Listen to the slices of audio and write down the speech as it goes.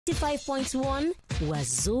95.1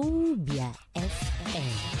 Wazobia FM.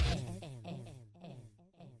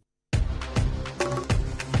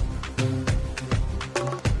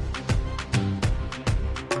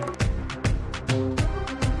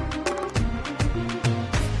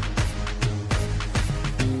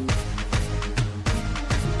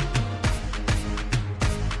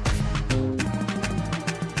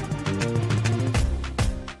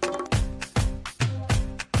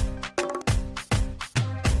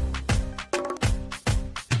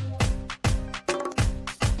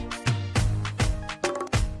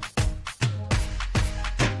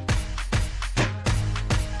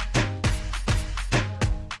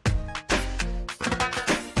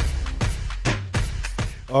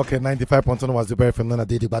 Okay, 95.1 was the very from Nana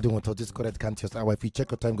Didi Badi until this correct contest. Hour if you check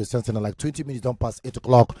your time, go send like 20 minutes don't pass 8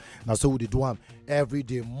 o'clock. Now so we do one every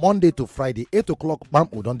day, Monday to Friday, 8 o'clock. Bam,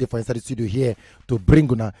 we don't do for inside the studio here to bring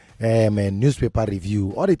una a newspaper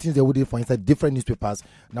review. All the things they would do for inside different newspapers.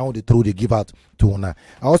 Now the through they give out to una.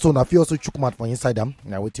 I also na feel also chukumat for inside them.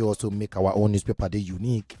 Now we also make our own newspaper they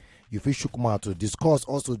unique. You feel chukumat to discuss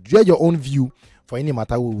also share your own view. For any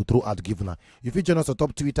matter we will throw out given. If you join us on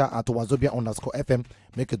top Twitter at Wazobia_FM,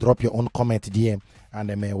 make a drop your own comment there, and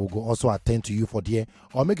then we'll go also attend to you for there.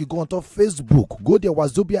 Or make you go on top Facebook. Go there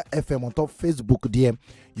Wazobia FM on top Facebook there.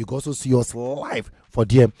 You can also see us live for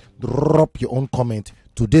there. Drop your own comment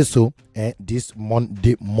today, so this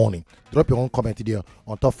Monday morning. Drop your own comment there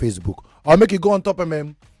on top Facebook. Or make you go on top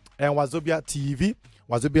and Wazobia TV,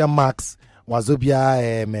 Wazobia Max,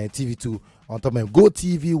 Wazobia TV2. On top of Go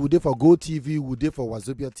TV, we did for Go TV, we did for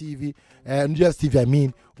Wazobia TV, and just TV. I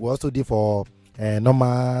mean, we also did for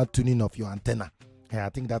normal tuning of your antenna. I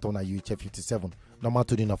think that one at UHF 57, normal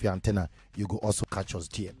tuning of your antenna. You go also catch us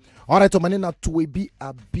there. All right, so my name is Tuwebi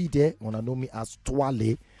Abide. Wanna know me as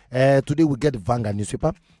Twale. Today we get the Vanguard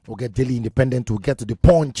newspaper, we get Daily Independent, we get the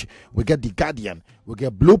Punch, we get the Guardian, we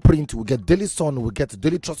get Blueprint, we get Daily Sun, we get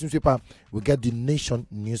Daily Trust newspaper, we get the Nation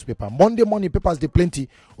newspaper. Monday morning papers they plenty.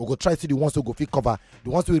 We go try to see the ones who go fit cover, the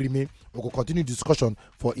ones who remain. We go continue discussion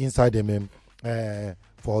for inside them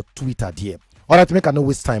for Twitter there. All right, to make a no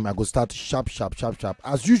waste time, I go start sharp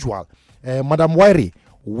as usual. Madam Wairi,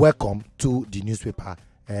 welcome to the newspaper.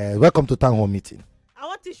 Welcome to town hall meeting. I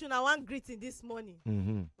want to issue one greeting this morning.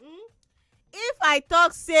 If I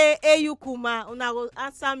talk say Eyukuma, una go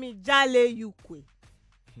answer me Jale Yukwe.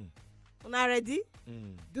 Una ready?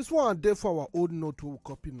 This one there for our old note we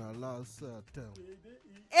copy now last term.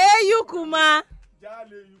 Eyukuma.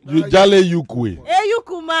 You Jale Yukwe.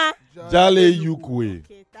 Eyukuma. Jale Yukwe.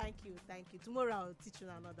 Okay, thank you. Tomorrow I'll teach you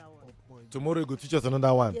another one. Tomorrow you go teach us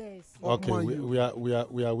another one. Yes. Okay, we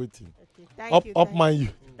are waiting. Okay, thank you. Up my you.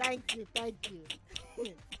 Thank you.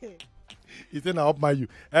 It's in up my you.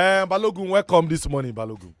 Balogun, welcome this morning,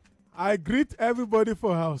 Balogun. I greet everybody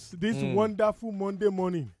for house this wonderful Monday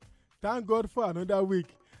morning. Thank God for another week.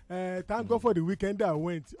 Thank God for the weekend that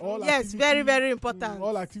went. Yes, very, very important.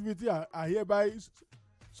 All activity are hereby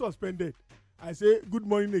suspended. I say good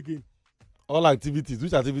morning again. All activities.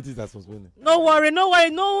 Which activities are suspended? No worry.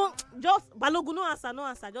 No. Just Balogun, no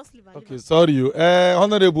answer. Just leave. Okay, sorry you.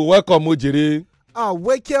 Honorable, welcome, Mojere. I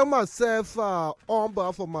wake myself on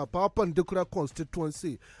behalf of my perpendicular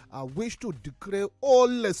constituency. I wish to declare all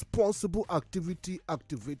responsible activity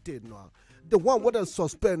activated now. The one where they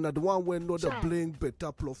suspend, the one where no they bring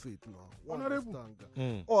better profit now. Honorable.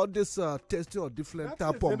 All this testing of different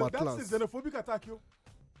type of matters. That's a xenophobic attack, you.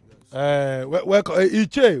 Welcome,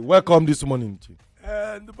 Iche. Welcome this morning, Iche.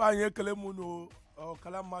 I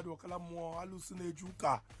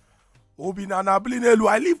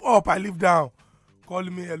live up, I live down. Call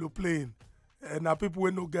me aeroplane. Now people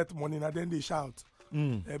when no get money, now then they shout.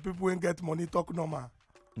 People when get money talk normal.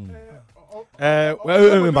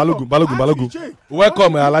 Balogun.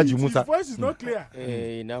 Welcome, Alaji Musa. His voice is not clear.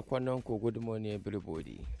 Good morning,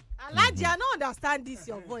 everybody. Alaji, I don't understand this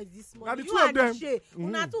your voice this morning. Now the two of them.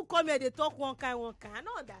 Una two come here, they talk one kind. I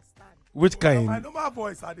don't understand. Which kind? My normal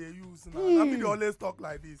voice are they use now. I mean they always talk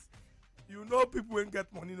like this. You know people when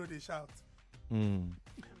get money, no they shout.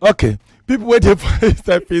 Okay, people waiting for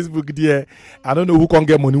Facebook there. I don't know who can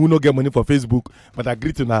get money, who no get money for Facebook, but I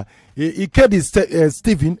agree to now. Ikedi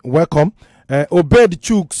Stephen, welcome. Obed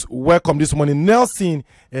Chooks, welcome this morning. Nelson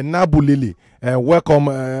and Nabulili, welcome.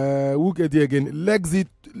 Who get there again? Lexi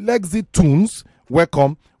Tunes,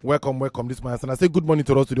 welcome this morning. And I say good morning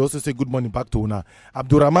to us. They also say good morning back to Una.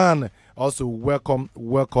 Abdurrahman, also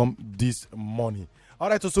welcome this morning. All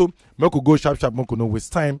right, so Moko go sharp, Moko no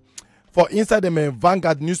waste time. For inside the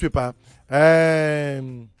Vanguard newspaper,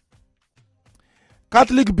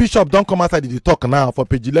 Catholic Bishop don't come outside the talk now for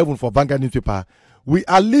page 11 for Vanguard newspaper. We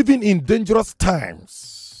are living in dangerous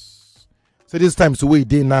times. So this time, so we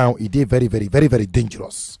dey now, it dey very, very, very, very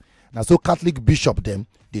dangerous. Now, so Catholic bishop them,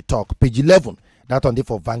 they talk. Page 11, that on there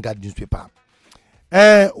for Vanguard newspaper.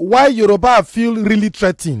 Why Yoruba feel really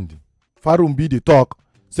threatened? Farumbi, they talk.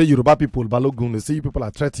 Say Yoruba people, Balogun, they say you people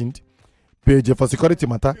are threatened. Page for security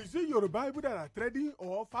matter. Is it Yoruba people that are threatening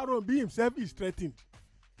or Farumbi himself is threatened?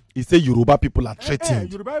 He say Yoruba people are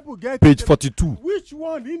threatened. Yoruba people get Page 42. Which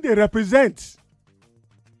one in they represent?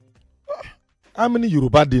 How many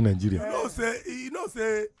Yoruba dey in Nigeria? You know,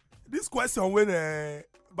 say this question when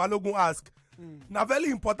Balogun ask, na very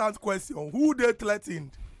important question. Who they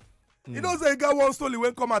threatened? You know, say get one story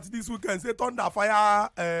when come out this weekend. Say thunder fire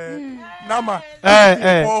Nama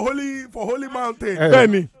for holy mountain.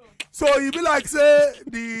 Benny. So he be like say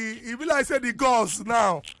the gods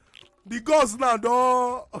now. The gods now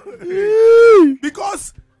don't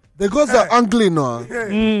because. The gods are angling now.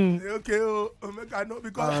 Okay, make I know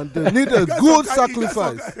because and they need a good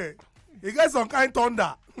sacrifice. He gets some kind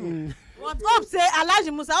thunder. What up say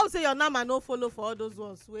Alhaji Musa? I would say your Nama no follow for all those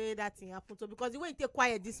ones where that thing happen to because the way you take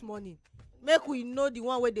quiet this morning, make we know the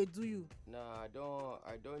one where they do you. No, I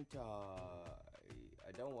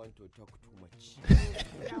don't want to talk too much.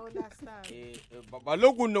 I understand. But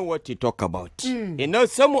Logo know what to talk about. You know,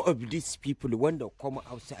 some of these people when they come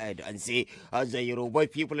outside and say, as the Yoruba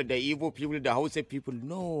people, the Igbo people, the Hausa people,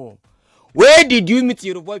 no. Where did you meet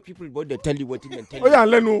Yoruba people? But they tell you what in and tell you. Oh yeah,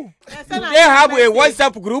 Lenu. Do they have a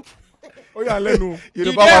WhatsApp group? Oh yeah, Lenu.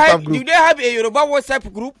 Do they have a Yoruba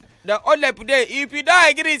WhatsApp group? The all up there, if you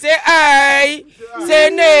don't agree, say I,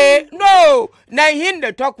 say nay, no. Now in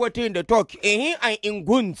the talk, what in the talk, in here and in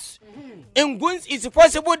guns. In guns, it's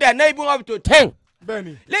possible that not even up to 10.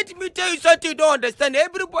 Benny. Let me tell you something you don't understand.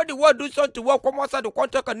 Everybody want to do something to come outside the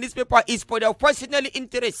contract on this paper is for their personal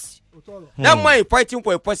interest. That man fighting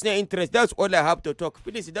for a personal interest. That's all I have to talk.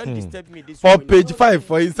 Please don't disturb me this For morning. page 5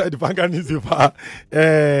 for inside the Vanguard newspaper,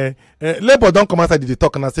 Labour don't come outside the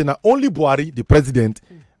talk and say now only Buhari, the president,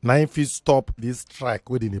 now if he stop this strike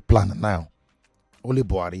within the plan now. Only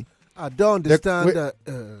Buhari. I don't understand that.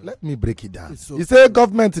 Let me break it down. Okay. He say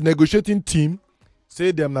government negotiating team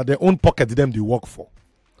say them na their own pocket them they work for.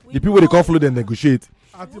 The people they come follow them negotiate.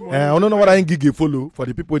 I don't know what I gig follow for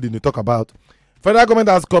the people they talk about. Federal government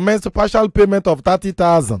has commenced partial payment of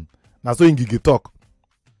 30,000. Now so in gig talk.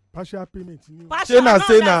 Partial payment.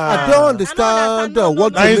 I don't understand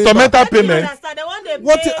what Now instrumental payment.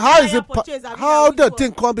 How is it? How the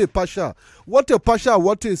thing can be partial? What is partial?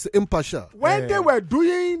 What is impartial? When they were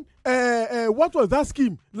doing what was that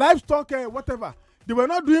scheme? Livestock, whatever. They were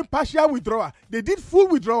not doing partial withdrawal. They did full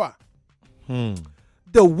withdrawal.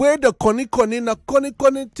 The way the conny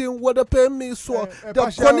thing what they pay me so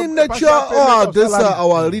the conny nature this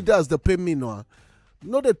our readers the pay me no.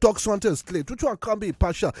 No, they talk something straight. Which one can't be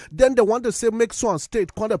partial? Then they want to say make one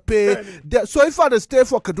state can't pay. So if I they stay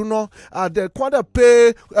for Kaduna, they can't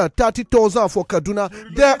pay 30,000 for Kaduna.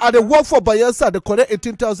 Then they work for Bayelsa, they collect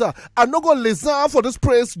 18,000. I'm not gonna listen for this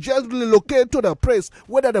place. Just relocate to the place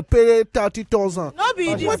whether they pay 30,000. No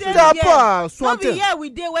be the same here. No be here we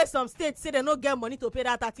dey where some states say they no get money to pay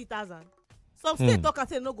that 30,000. Some states talk and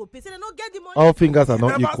say they no go pay. Say they no get the money. All fingers are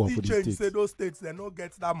not equal for the states. Say those states they no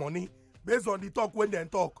get that money. Based on the talk when they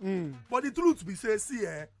talk. But the truth be say, see,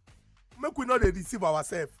 make we not deceive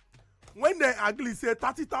ourselves. When they agree say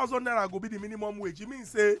 30,000 naira go be the minimum wage, it means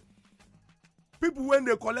say people when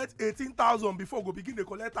they collect 18,000 before go begin they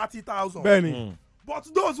collect 30,000. Benny. But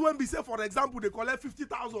those when be say for example they collect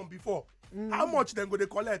 50,000 before, how much then go they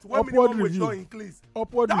collect? When Upward minimum wage review. don't increase.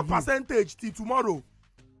 Upward That review. percentage till tomorrow,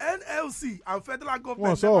 NLC and federal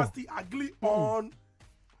government so? never still agree on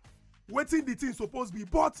waiting the thing supposed to be.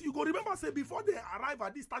 But you go remember say before they arrive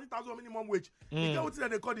at this 30,000 minimum wage, you get what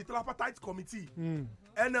they call the tripartite committee,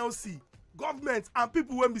 NLC, government and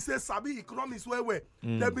people when we say sabi economics where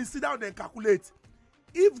they been sit down and calculate.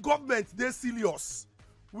 If government they serious,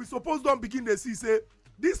 we suppose don't begin to see say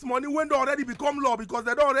this money when they already become law because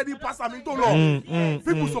they don't already pass them into law.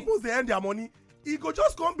 People suppose they end their money. It go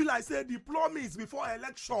just come be like say the promise before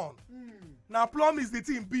election. Now promise the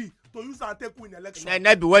thing be to use and take win election. And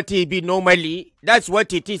that be what it be normally. That's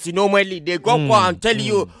what it is normally. They go and tell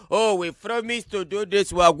you, oh, we promise to do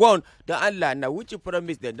this. We are going. The Allah now, which you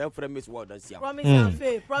promise? Then don't promise what does you? Promise and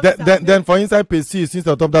faith. Promise and faith. Then for inside PC, since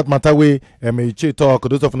on top of that matter way, MHA talk.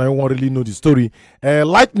 Those of you who won't really know the story.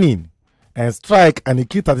 Lightning and strike and he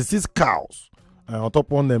killed 36 cows on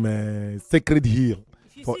top on them sacred hill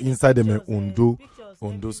for inside them Undo.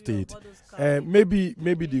 Ondo State. All those cars.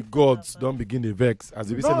 Maybe the gods don't begin the vex as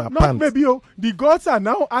if we say na Not pants. maybe, the gods are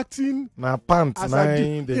now acting. Na pants. As Na I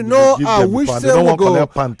they You know, give I them wish before, and say they don't we want go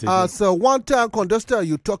collect pant again. as one time contestant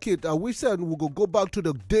you talk it. I wish said we go back to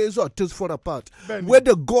the days or two for apart Benny. where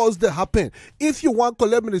the goals they happen. If you want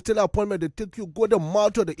collect ministerial appointment, they take you go the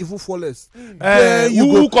mouth of the evil forest. Then you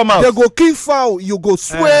who go come out? They go kill foul. You go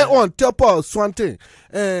swear on top of something.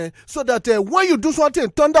 So that when you do something,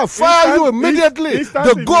 thunder fire you immediately.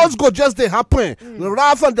 Instantly. The goals go just they happen.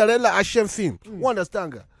 Ralph and Darella action film. You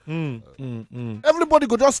understand? Everybody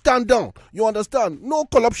go just stand down. You understand? No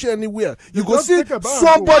corruption anywhere. You go just see take a bow.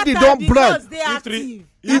 somebody That time don't the brand. gods dey active.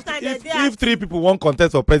 If That time they dey if 3 people want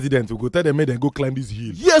contest for president, we go tell them make them go climb this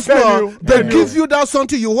hill. Yes, Then no. you- They then give you- you that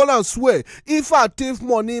something you hold and swear. If I thief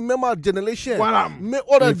money, remember generation. Whalam. Make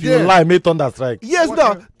other If you day. lie, make thunder strike. Yes, What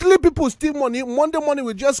now the- 3 people steal money. Monday morning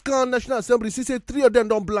we just come National Assembly. See, say 3 of them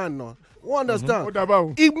don't blind now. You understand? What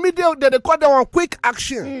about? Immediately they call that one quick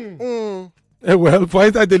action. Well, for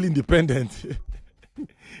inside daily independent.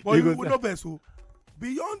 But You you go know best so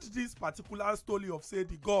beyond this particular story of say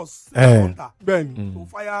the gods Eh. Ben. to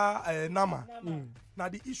fire Nama. Now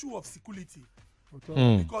the issue of security.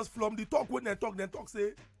 Mm. Because from the talk when they talk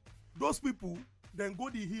say those people then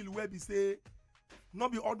go the hill where they say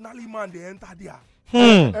not be ordinary man they enter there.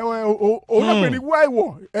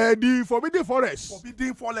 The forbidden forest.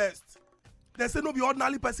 Forbidden forest. They say no be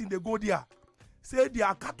ordinary person they go there. Say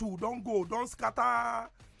their cattle don't go, don't scatter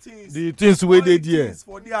things. The things wey dey Only there. things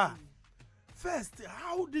for there. First,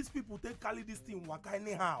 how these people take carry this thing waka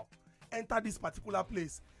anyhow enter this particular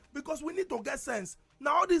place? Because we need to get sense.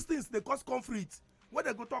 Now all these things they cause conflict. When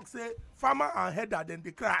they go talk say farmer and header then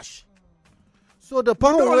they crash. So the They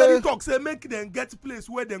power already where talk say make them get place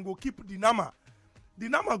where them go keep the nama. The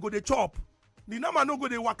nama go they chop. The nama no go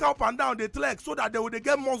they walk up and down they trek so that they will they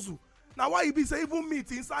get muscle. Now why e be say even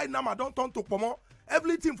meat inside nama don't turn to pomo.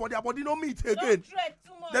 Everything for their body no meat again.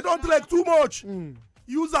 They don't trek too much.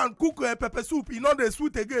 Use and cook pepper soup. You know they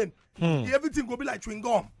sweet again. Everything go be like chewing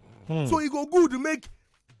gum. So it go good make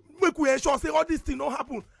we ensure say all this thing don't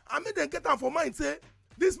happen. I make them get am for mind say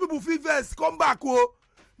these people feel vex come back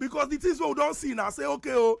because the things we don't see now say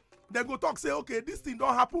okay they go talk say okay this thing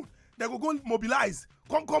don't happen. They go mobilize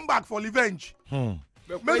come back for revenge.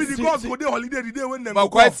 Maybe the gods go there holiday the day when them But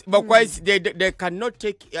go come. quite, they cannot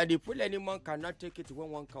take the full animal cannot take it when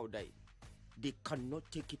one cow die. They cannot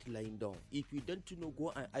take it lying down. If you don't know,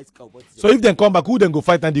 go and ask her what. So if they come back, who then go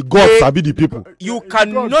fight and the gods sabi the people? You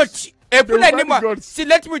cannot. A full will fight the animal. gods. See,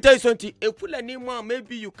 let me tell you something. A full animal,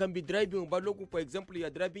 maybe you can be driving, but look, for example, you are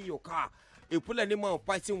driving your car. A full animal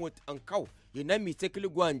passing with a cow. You now mistakenly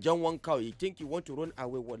go and jump one cow. You think you want to run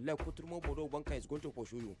away. Well, like one cow is going to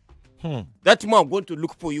pursue you. That man going to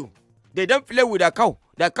look for you. They don't play with a cow.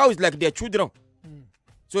 The cow is like their children.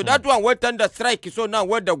 So that one went under strike. So now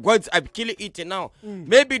where the gods have killed it now.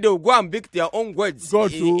 Maybe they'll go and make their own gods in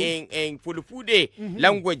Fulfude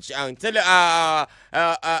language and tell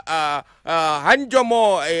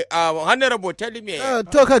Hanjomo honorable telling me.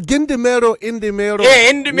 talk again the mero in the mero.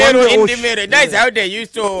 In the mirror. That's how they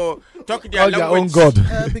used to talk their Call their own language.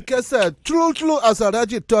 god. Because true as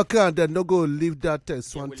Araji talk and they no go leave that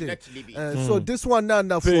one will thing. not leave it. So this one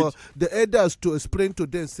now for the elders to explain to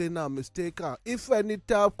them say now mistake if any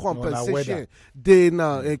type compensation they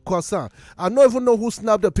now a concern. I don't even know who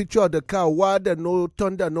snapped the picture of the car. Why there no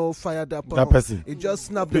thunder no fire that person. It just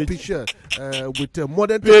snapped the picture with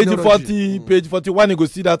modern Page technology. 40, page 41, you go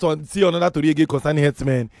see that one. See another story again concerning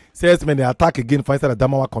herdsmen. Say herdsmen they attack again for inside the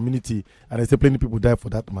Damawa community, and they say plenty people die for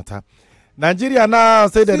that matter. Nigeria now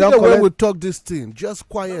say they See don't the way collect. we talk this thing, just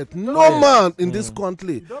quiet. No man in this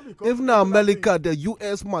country, even America, the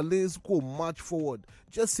US Malays go march forward.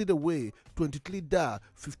 Just see the way 23 die,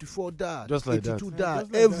 54 die, Just like 82 that. die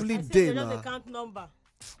Just like every I say day they just now. dey count number.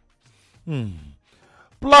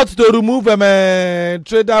 Plot to remove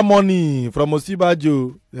trader money from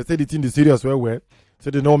Osibajo. They say the thing is serious well.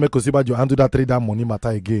 So they don't make Osibajo handle that trader money matter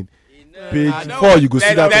again. Page I don't 4, you go see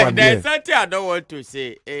there- that there- one There's there. something I don't want to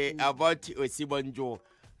say about Osibanjo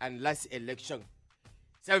and last election.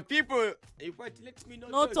 Some people, let me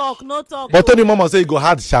not No talk, no talk. But Tony Mama say he go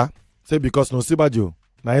hard, sha. Say because no Osibajo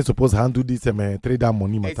now he supposed handle this trader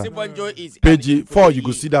money matter. Osibanjo is Page 4, you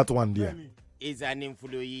go see that one there. is an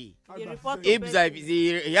employee. They report to If person.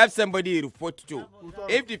 he have somebody he report to,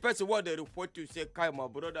 if the person want to report to say, "Kai, my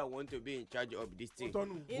brother want to be in charge of this thing,"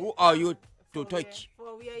 who are you to touch?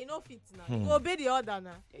 For where you know fit now. You go obey the order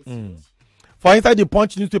now. For inside the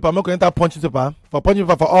Punch newspaper, make enter Punch newspaper. For Punch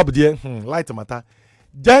newspaper for up there, light matter.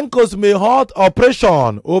 Jenkos may halt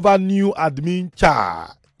operation over new admin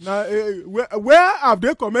charge. Now, where have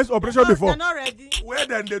they commenced operation before? They're not ready. Where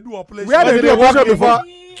then they do operation? Where they do operation before?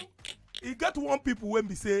 He get one people when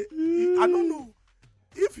we say, I don't know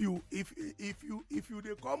if you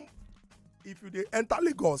they enter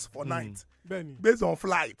Lagos for night Benny. based on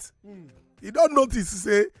flight. You don't notice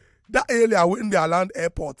say that area when they land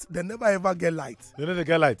airport, they never ever get light. They never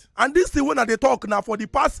get light. And this thing when they talk now for the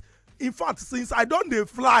past, in fact, since I don't they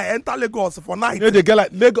fly enter Lagos for night. They get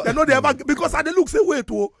light. Lagos. They know they ever because I they look say wait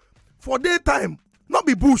for daytime, not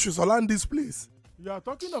be bushes around this place. You are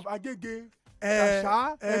talking of Agege,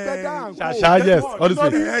 Shasha, Egeda, and Shasha, yes.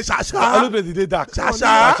 Honestly. Shasha. Always the dark.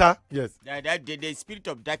 Shasha. Yes. The spirit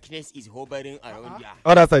of darkness is hovering around there.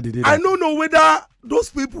 Other side they did. I don't know whether those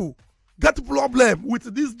people get problem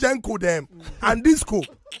with this Genco them and Disco.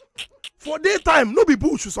 For daytime, no be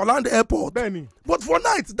bush surround the airport. Benny. But for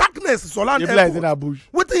night, darkness surround the in airport. a bush.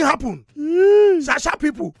 What thing happen? Shasha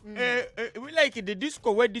people. We like the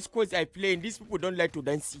disco where discos are playing. These people don't like to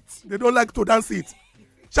dance it. They don't like to dance it.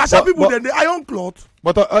 Shasha people, then the iron cloth.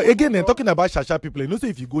 But again, talking about Shasha people, you know, so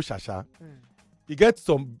if you go Shasha, you get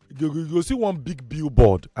some, you see one big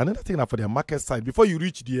billboard. Another thing for their market side, before you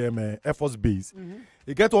reach the Air Force base,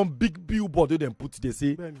 you get one big billboard they then put, they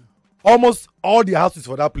say, Benny. almost all the houses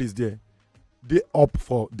for that place there, they up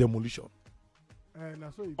for demolition.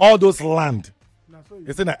 All those land,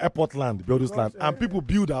 it's in an airport land, build those land, and people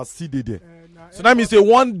build our city there. So that means say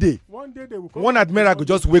one day they will one admiral go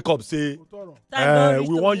just wake up say,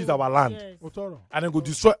 we want to use our land, and then go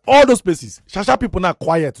destroy all those places. Shasha people now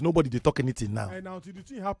quiet, nobody they talk anything now. And until the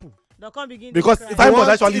thing happen, because signboard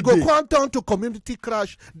actually it go come down to community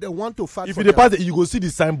crash. They want to fight. If you pass it, you go see the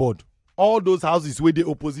signboard. All those houses where they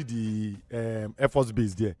opposite the Air Force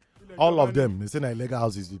base there, all of them they say na illegal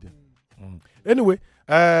houses there. Anyway,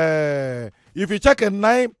 if you check a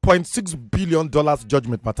 $9.6 billion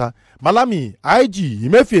judgment matter, Malami, IG,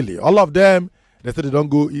 Emefiele, all of them, they say they don't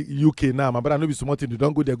go UK now. My brother, no be so much. They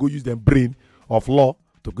don't go there. Go use them brain of law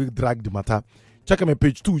to go drag the matter. Check them on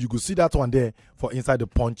page 2. You go see that one there for inside the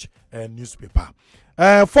Punch newspaper.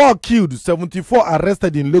 4 killed, 74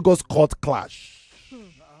 arrested in Lagos court clash.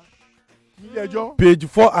 Page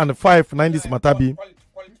 4 and 5. 9 this matter be.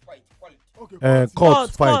 Court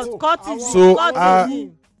fight. So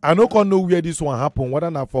I no can know where this one happen. Whether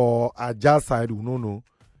na for Aja side, we no know.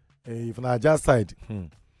 If na Aja side,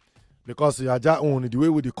 because Aja own the way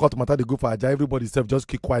with the court matter they go for Aja, everybody self just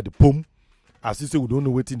keep quiet. Boom. As you say, we don't know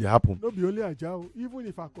what thing they happen. No be only Aja. Even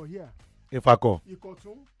if I call here. If I call.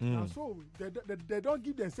 And so they don't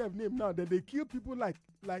give themselves name now. They kill people like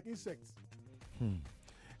insects.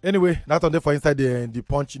 Anyway, that's on there for inside the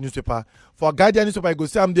Punch newspaper. For Guardian newspaper, I go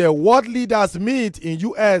see I'm there. World leaders meet in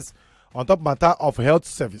US on top matter of health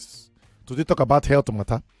service. Today talk about health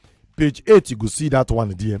matter. Page 8, you go see that one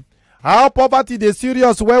there. How poverty they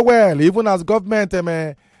serious well, even as government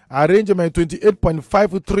arrangement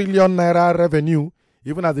 28.5 trillion naira revenue,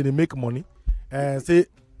 even as they make money. Say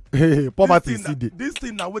poverty. This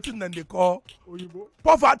thing now waiting then they call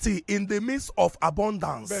poverty in the midst of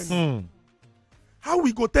abundance. How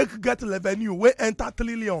we go take get revenue we enter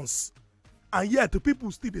trillions and yet the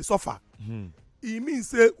people still they suffer. It means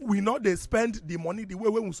say we not they spend the money the way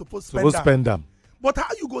we supposed to spend them. But how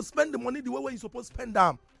you go spend the money the way you supposed to spend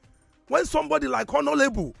them? When somebody like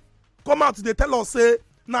Honorable come out they tell us say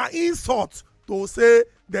na insult to say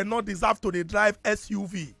they not deserve to they drive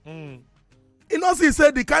SUV. You know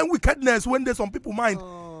say the kind wickedness when there's some people mind.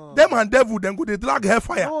 Them and devil then go they drag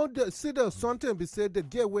hellfire. No, see the something be said the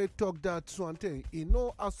gateway talk that something. You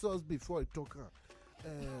know us before he talk.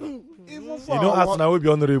 Even for you know us now will be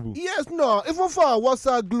honorable. Yes, no. Even for our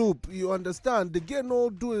WhatsApp group, you understand the girl no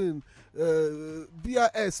doing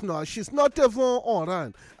BRS now. She's not even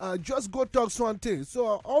on. Just go talk something.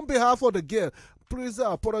 So on behalf of the girl, please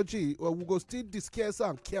apology. We go still discuss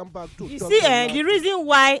and come back to. You see, the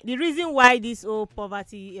reason why this whole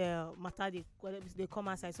poverty matter they come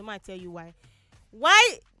outside. So I tell you why.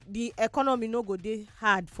 Why the economy no go dey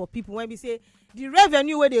hard for people when we say the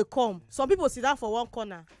revenue where they come. Some people sit down for one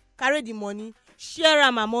corner, carry the money, share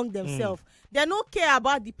them among themselves. They don't care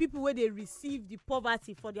about the people where they receive the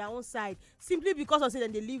poverty for their own side simply because of say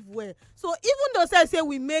that they live well. So even though say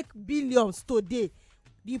we make billions today,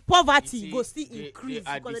 the poverty go still increase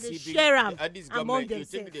because they share them among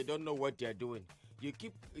themselves. You think they don't know what they are doing? You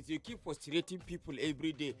keep frustrating people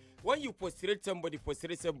every day. When you frustrate somebody,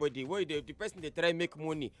 where the person they try make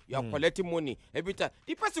money, you are collecting money every time.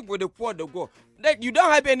 The person go the poor they go. Like you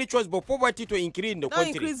don't have any choice but poverty to increase in the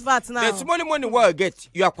country. Increase VAT now. The small money what you get,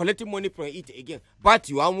 you are collecting money from it again. but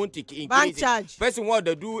you want to increase bank it. charge. Person want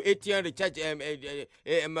to do ATM recharge,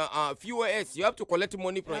 POS, you have to collect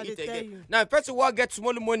money from it again. Now, person want get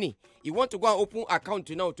small money, you want to go and open account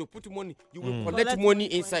now to put money, you will collect money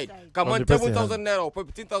inside. Come on, 7,000 naira or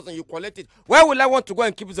 15,000, you collect it. Where will I want to go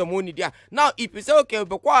and keep the money there? Now, if you say, okay,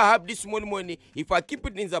 but why I have this small money, if I keep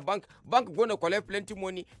it in the bank going to collect plenty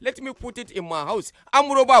money, let me put it in my house. I'm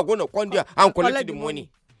going to come there and collect the money.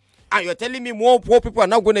 And you're telling me more poor people are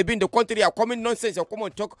not going to be in the country, are coming nonsense, or come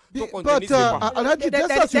and talk on the newspaper. Alhaji,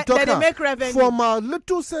 just as you talk, they make revenue. from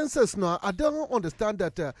little senses now, I don't understand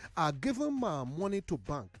that I giving my money to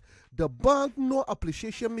bank. The bank no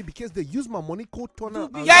appreciation me because they use my money code turner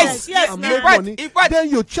and yes, make money. Then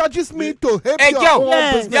you charges me to help your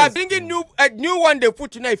own business. They are bringing new one they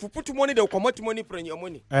put now. If you put money, they'll come out money from your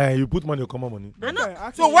money. You put money, come on money.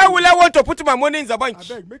 So why will I want to put my money in the bank? I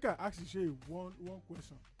beg, make I ask you one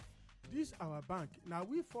question. This our bank. Now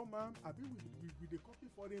we form with the copy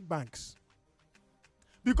foreign banks.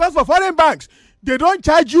 Because for foreign banks, they don't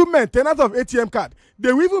charge you maintenance of ATM card.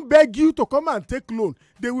 They will even beg you to come and take loan.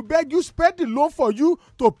 They will beg you spread the loan for you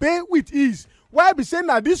to pay with ease. Why be saying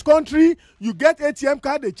that this country, you get ATM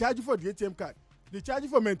card, they charge you for the ATM card. They charge you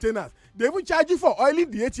for maintenance. They even charge you for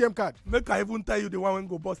oiling the ATM card. Make I even tell you the one when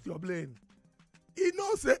go bust your brain. He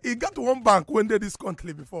knows he got one bank when they this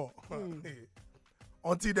country before.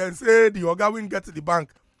 Until then say the oga will get to the bank,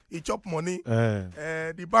 he chop money.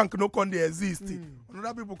 The bank no con dey exist.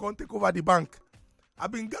 Another people can't take over the bank. I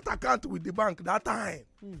been get account with the bank that time.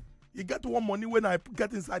 You get one money when I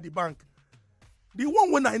get inside the bank. The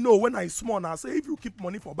one when I know when I small, I say if you keep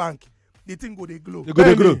money for bank, the thing go they glow. They go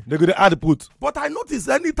they add put. But I notice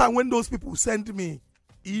anytime when those people send me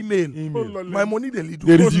email. My money they lead.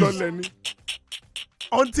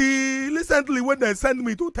 Until recently when they send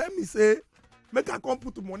me to tell me say, make I come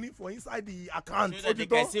put money for inside the account. So that they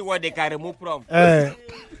can see what they can remove from.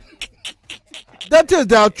 That is,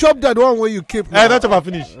 they'll chop that one where you keep. That's about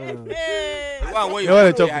finish. So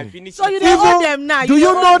you don't owe them now. Do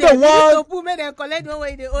you know the one?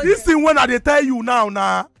 This thing when they tell you now,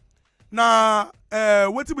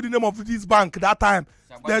 what will be the name of this bank that time?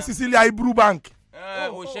 The Cecilia Ibru Bank.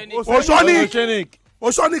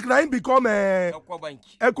 Oceanic now become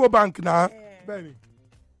Eco Bank now.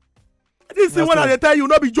 This thing when they tell you,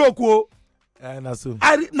 not be joke. Now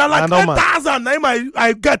like 10,000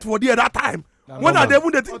 I get for there that time. When I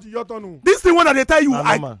even this thing when they tell you,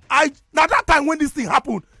 I now that time when this thing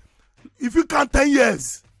happened, if you count 10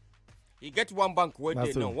 years. You get one bank where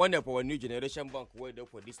they know, one of our new generation bank where they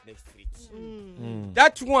for this next street.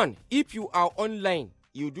 That one, if you are online,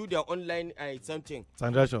 you do the online something.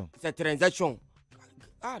 Transaction. It's a transaction.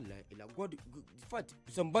 God,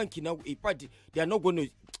 some bank now, they are not going to.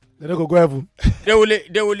 They don't go heaven. They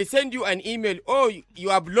will send you an email. Oh, you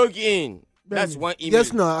have logged in. That's one email.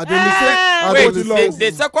 Yes, no. I don't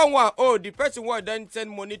the second one, oh, the person who then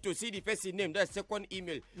send money to see the person name. That's second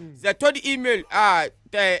email. The third email,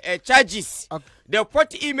 the charges. The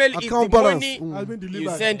fourth email is the money you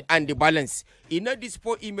send and the balance. In this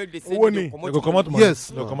four email, they send you the come out money.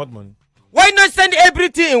 Yes, no. Come out money. Why not send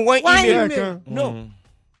everything in one email? No.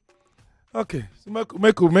 Okay, so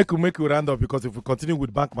make we round up because if we continue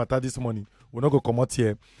with bank matter this morning, we're not going to come out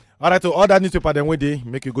here. All right, so all that newspaper then they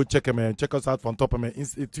make you go check them and check us out from top of my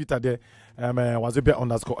Twitter there,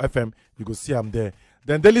 Wazobia_FM. You go see them there.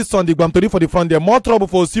 Then Daily Sun, the Guamtori for the front there. More trouble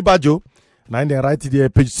for Sibajo. Now then right there,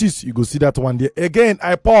 page 6, you go see that one there. Again,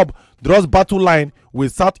 IPOB draws battle line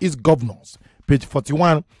with Southeast governors. Page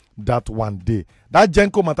 41, that one day. That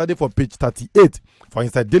Jenko matter there for page 38 for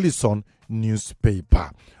inside Daily Sun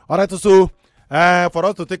newspaper. All right, so for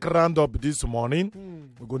us to take a round up this morning,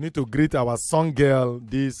 we're going to need to greet our song girl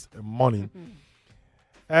this morning.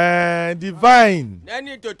 Divine. I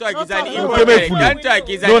need to talk. Is an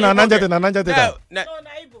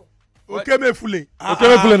Okeme Fule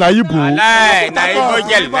na Igbo. Na Igbo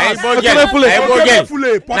girl.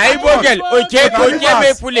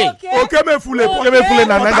 Okeme Fule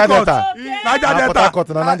na Niger Delta.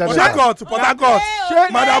 Port Harcourt.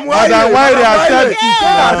 Madam Waire accept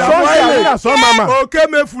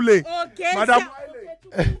Okeme Fule. Madam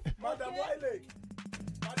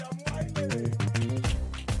Waire.